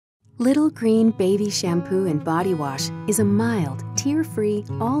Little Green Baby Shampoo and Body Wash is a mild, tear-free,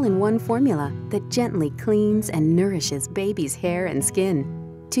 all-in-one formula that gently cleans and nourishes baby's hair and skin.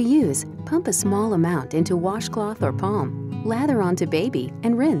 To use, pump a small amount into washcloth or palm, lather onto baby,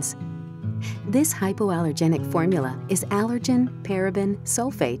 and rinse. This hypoallergenic formula is allergen, paraben,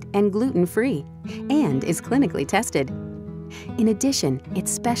 sulfate, and gluten-free, and is clinically tested. In addition,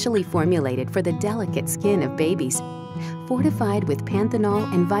 it's specially formulated for the delicate skin of babies, fortified with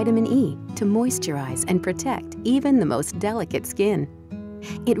panthenol and vitamin E to moisturize and protect even the most delicate skin.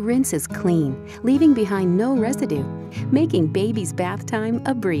 It rinses clean, leaving behind no residue, making baby's bath time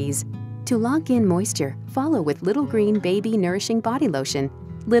a breeze. To lock in moisture, follow with Little Green Baby Nourishing Body Lotion.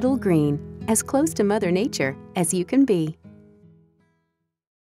 Little Green, as close to Mother Nature as you can be.